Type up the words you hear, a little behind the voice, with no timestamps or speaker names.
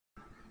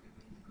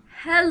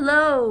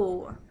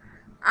Hello,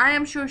 I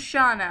am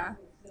Shoshana,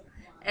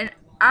 and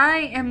I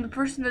am the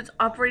person that's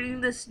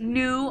operating this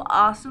new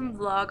awesome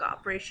vlog,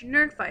 Operation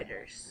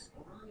Nerdfighters.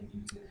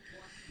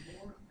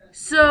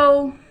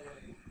 So,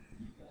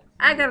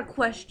 I got a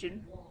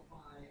question.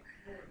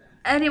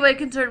 Anybody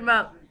concerned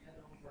about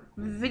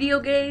video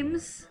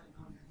games?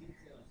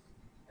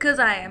 Cause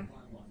I am.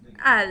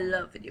 I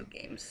love video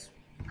games.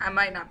 I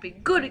might not be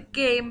good at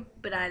game,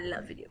 but I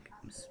love video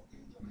games.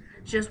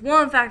 It's just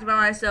one fact about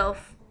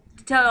myself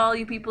to tell all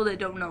you people that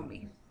don't know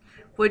me,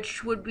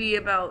 which would be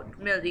about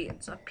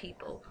millions of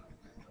people.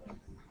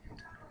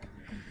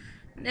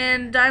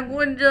 And I'm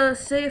going to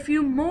say a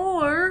few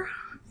more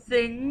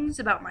things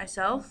about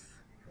myself.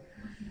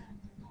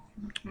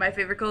 My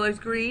favorite color is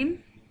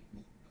green.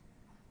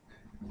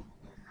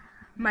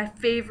 My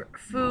favorite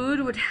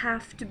food would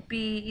have to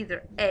be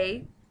either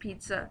A,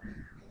 pizza,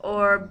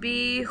 or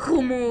B,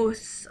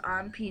 hummus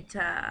on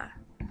pita.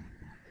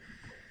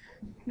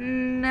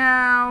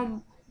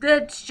 Now,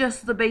 that's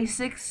just the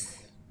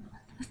basics.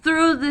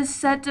 Through this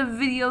set of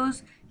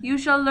videos, you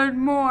shall learn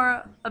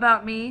more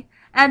about me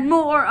and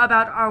more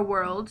about our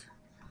world.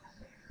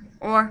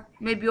 Or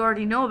maybe you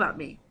already know about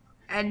me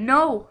and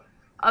know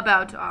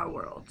about our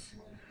world.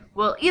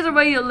 Well, either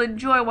way, you'll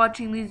enjoy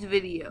watching these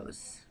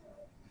videos.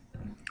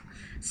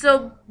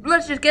 So,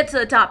 let's just get to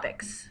the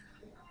topics.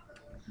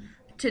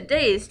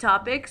 Today's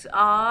topics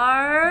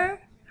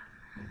are...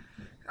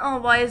 Oh,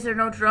 why is there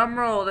no drum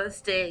roll? That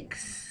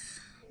stinks.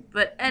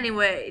 But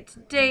anyway,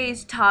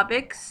 today's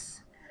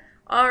topics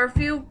are a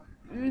few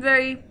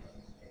very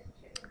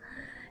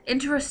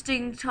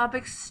interesting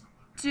topics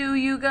to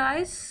you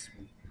guys.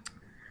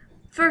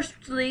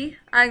 Firstly,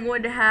 I'm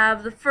going to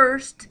have the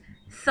first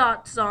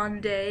thoughts on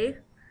day.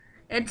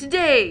 And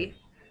today,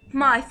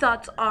 my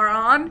thoughts are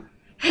on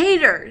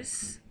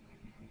haters.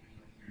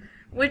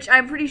 Which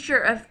I'm pretty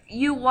sure if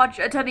you watch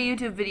a ton of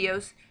YouTube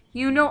videos,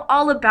 you know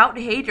all about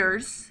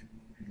haters.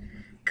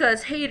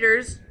 Because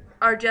haters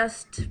are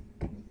just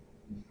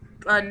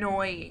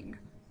annoying.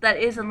 That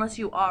is, unless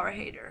you are a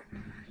hater.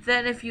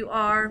 Then if you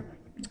are,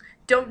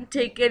 don't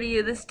take any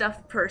of this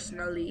stuff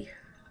personally.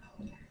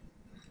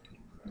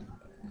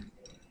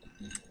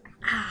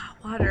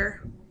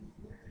 Water.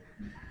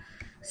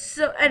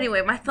 So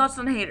anyway, my thoughts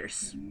on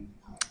haters.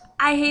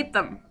 I hate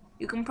them.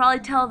 You can probably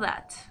tell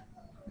that.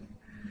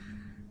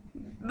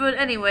 But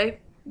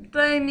anyway,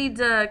 I need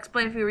to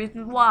explain a few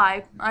reasons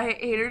why I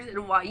hate haters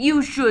and why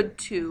you should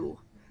too.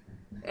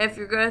 If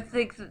you're gonna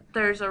think that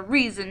there's a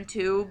reason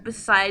to,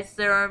 besides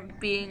there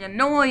being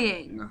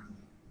annoying.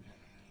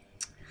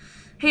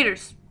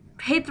 Haters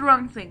hate the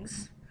wrong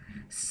things.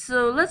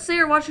 So let's say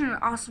you're watching an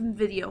awesome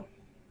video,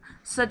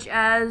 such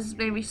as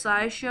maybe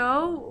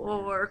SciShow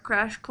or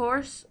Crash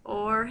Course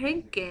or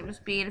Hank Games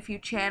being a few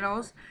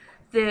channels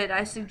that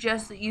I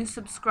suggest that you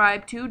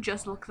subscribe to.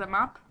 Just look them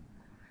up,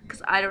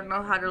 because I don't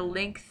know how to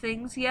link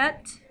things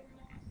yet.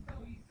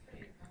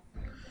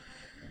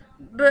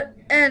 But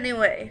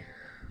anyway,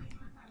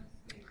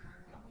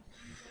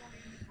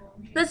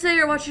 let's say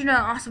you're watching an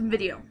awesome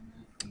video.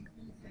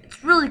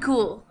 It's really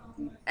cool,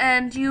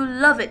 and you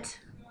love it.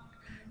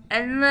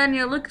 And then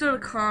you look through the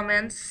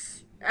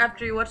comments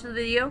after you watch the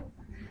video,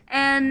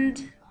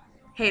 and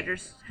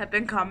haters have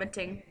been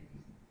commenting.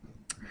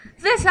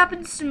 This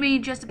happens to me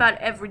just about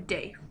every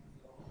day.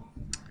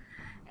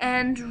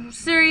 And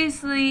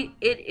seriously,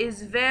 it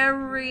is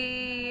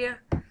very,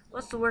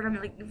 what's the word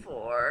I'm looking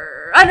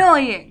for?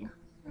 Annoying!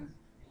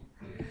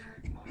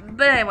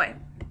 But anyway,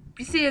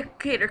 you see a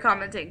hater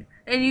commenting,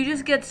 and you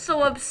just get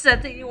so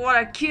upset that you want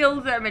to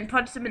kill them and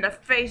punch them in the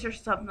face or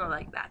something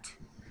like that.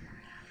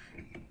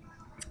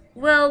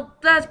 Well,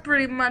 that's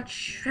pretty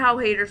much how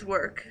haters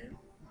work.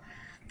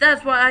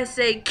 That's why I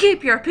say,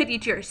 keep your pity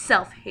to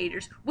yourself,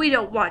 haters. We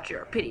don't want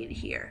your opinion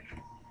here,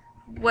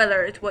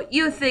 whether it's what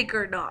you think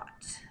or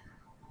not.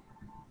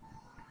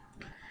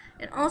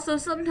 And also,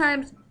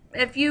 sometimes,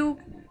 if you,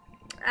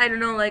 I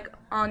don't know, like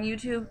on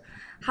YouTube,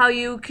 how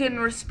you can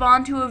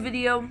respond to a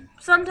video,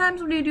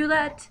 sometimes when you do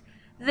that,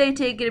 they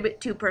take it a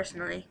bit too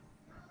personally.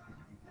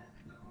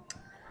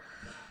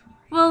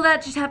 Well,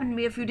 that just happened to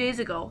me a few days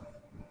ago.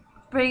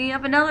 Bringing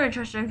up another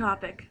interesting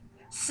topic,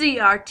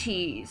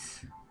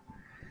 CRTs.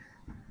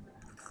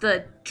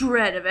 The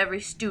dread of every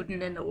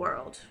student in the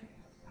world.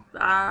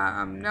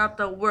 Not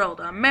the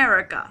world,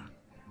 America.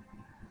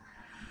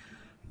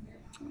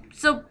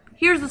 So,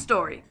 here's the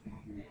story.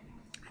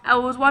 I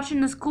was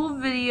watching this cool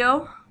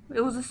video,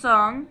 it was a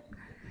song,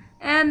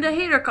 and a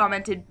hater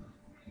commented.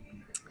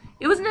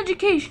 It was an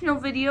educational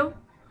video,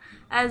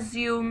 as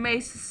you may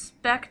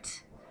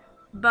suspect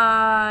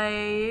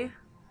by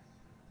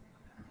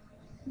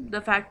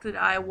the fact that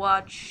I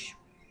watch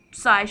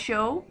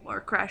SciShow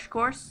or Crash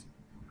Course.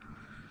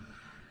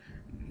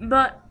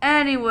 But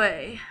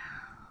anyway,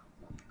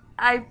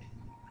 I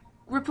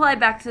replied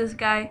back to this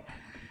guy,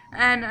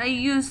 and I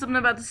used something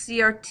about the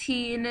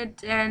CRT in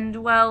it,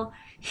 and well,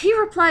 he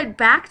replied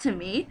back to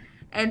me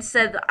and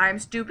said that I'm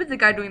stupid, the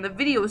guy doing the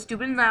video was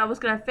stupid, and that I was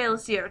going to fail a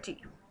CRT.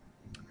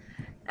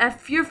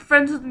 If you're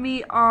friends with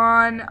me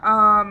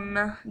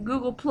on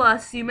Google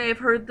Plus, you may have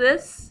heard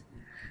this.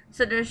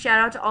 Sending a shout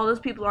out to all those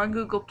people on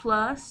Google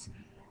Plus.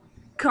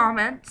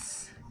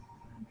 Comments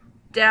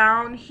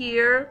down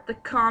here, the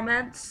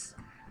comments.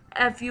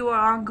 If you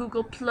are on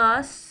Google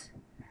Plus,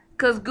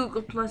 because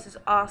Google Plus is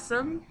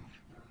awesome.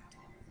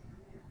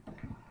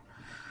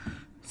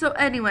 So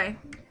anyway,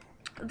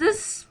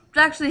 this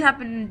actually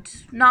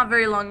happened not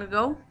very long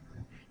ago.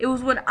 It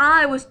was when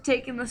I was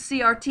taking the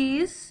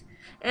CRTs,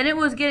 and it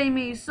was getting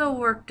me so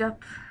worked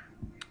up.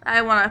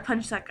 I want to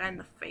punch that guy in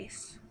the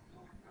face.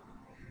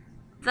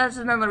 That's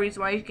another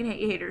reason why you can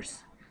hate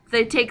haters.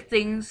 They take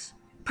things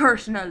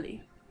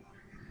personally,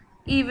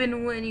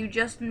 even when you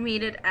just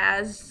mean it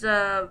as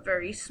a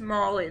very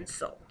small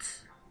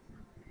insult,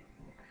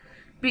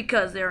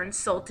 because they're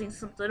insulting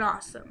something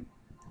awesome.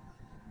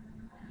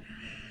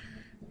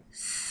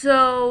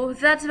 So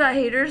that's about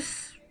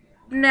haters.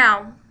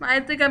 Now, I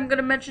think I'm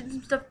gonna mention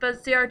some stuff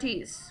about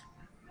CRTs.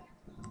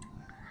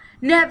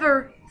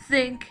 Never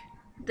think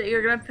that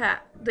you're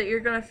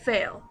gonna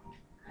fail,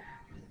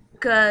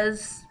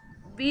 because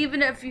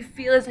even if you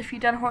feel as if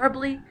you've done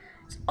horribly,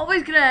 it's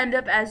always gonna end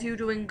up as you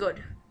doing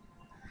good.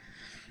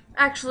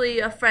 Actually,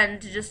 a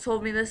friend just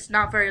told me this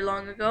not very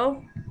long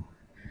ago.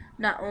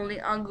 Not only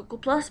on Google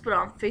Plus, but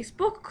on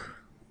Facebook.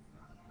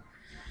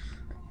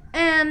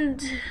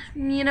 And,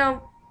 you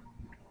know,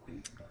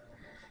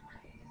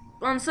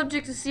 on the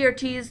subject of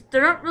CRTs,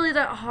 they're not really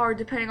that hard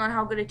depending on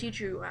how good a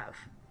teacher you have.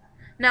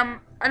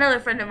 Now, another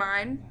friend of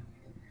mine,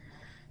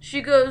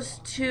 she goes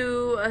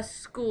to a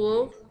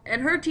school,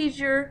 and her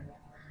teacher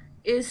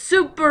is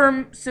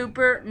super,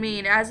 super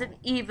mean, as in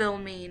evil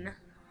mean.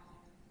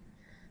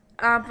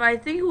 I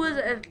think it was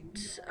at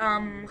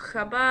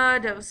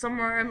Chabad, it was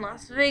somewhere in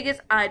Las Vegas,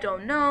 I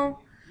don't know.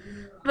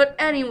 But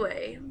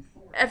anyway,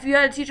 if you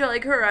had a teacher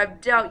like her, I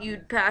doubt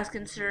you'd pass,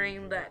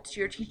 considering that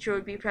your teacher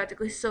would be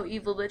practically so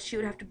evil that she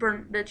would have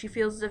to that she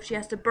feels as if she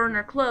has to burn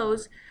her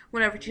clothes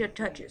whenever she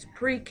touches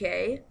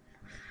pre-K.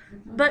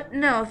 But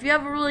no, if you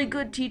have a really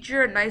good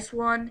teacher, a nice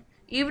one,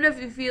 even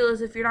if you feel as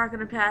if you're not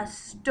going to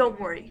pass, don't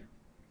worry.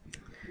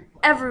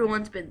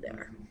 Everyone's been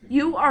there.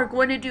 You are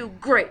going to do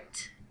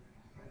great.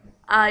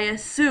 I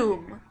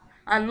assume,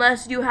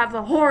 unless you have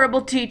a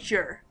horrible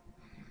teacher.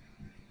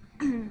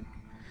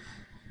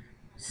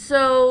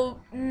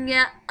 So,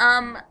 yeah,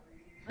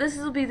 this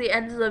will be the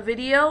end of the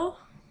video.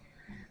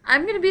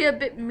 I'm gonna be a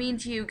bit mean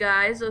to you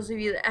guys, those of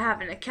you that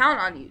have an account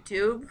on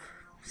YouTube.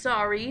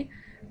 Sorry.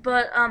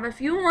 But,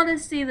 if you want to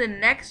see the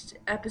next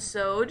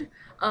episode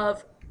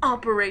of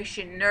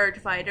Operation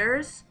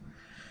Nerdfighters,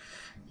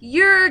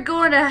 you're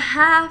going to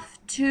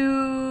have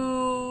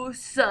to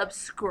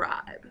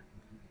subscribe.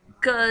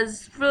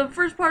 Because for the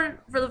first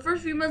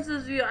few months of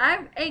this video,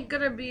 I ain't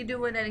gonna be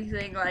doing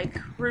anything like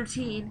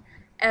routine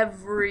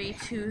every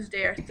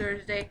Tuesday or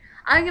Thursday.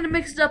 I'm gonna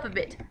mix it up a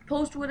bit,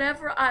 post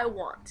whatever I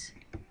want.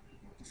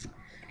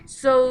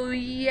 So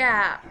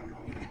yeah,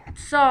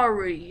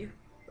 sorry,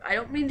 I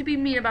don't mean to be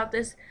mean about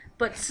this,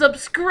 but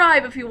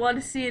subscribe if you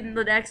want to see it in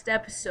the next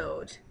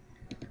episode.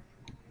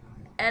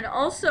 And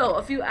also,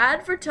 a few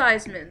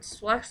advertisements,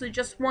 well actually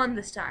just one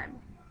this time.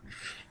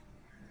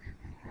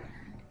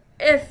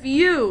 If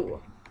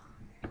you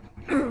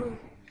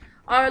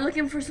are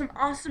looking for some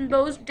awesome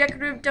bows,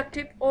 decorative duct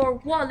tape, or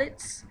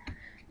wallets,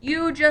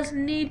 you just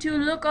need to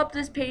look up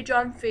this page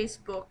on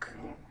Facebook.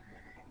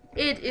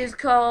 It is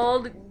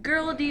called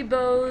Girldy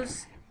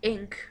Bows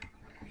Inc.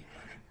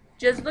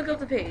 Just look up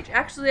the page.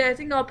 Actually, I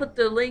think I'll put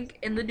the link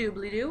in the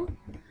doobly-doo,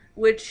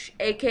 which,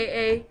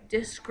 aka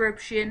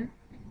description,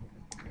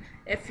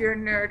 if you're a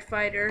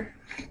Nerdfighter.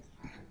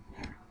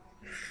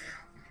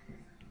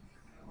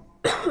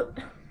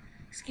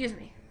 Excuse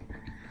me.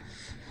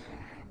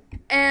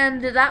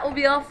 And that will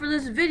be all for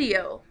this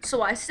video.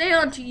 So I say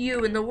unto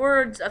you, in the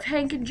words of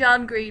Hank and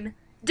John Green,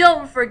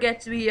 don't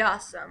forget to be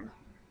awesome.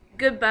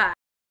 Goodbye.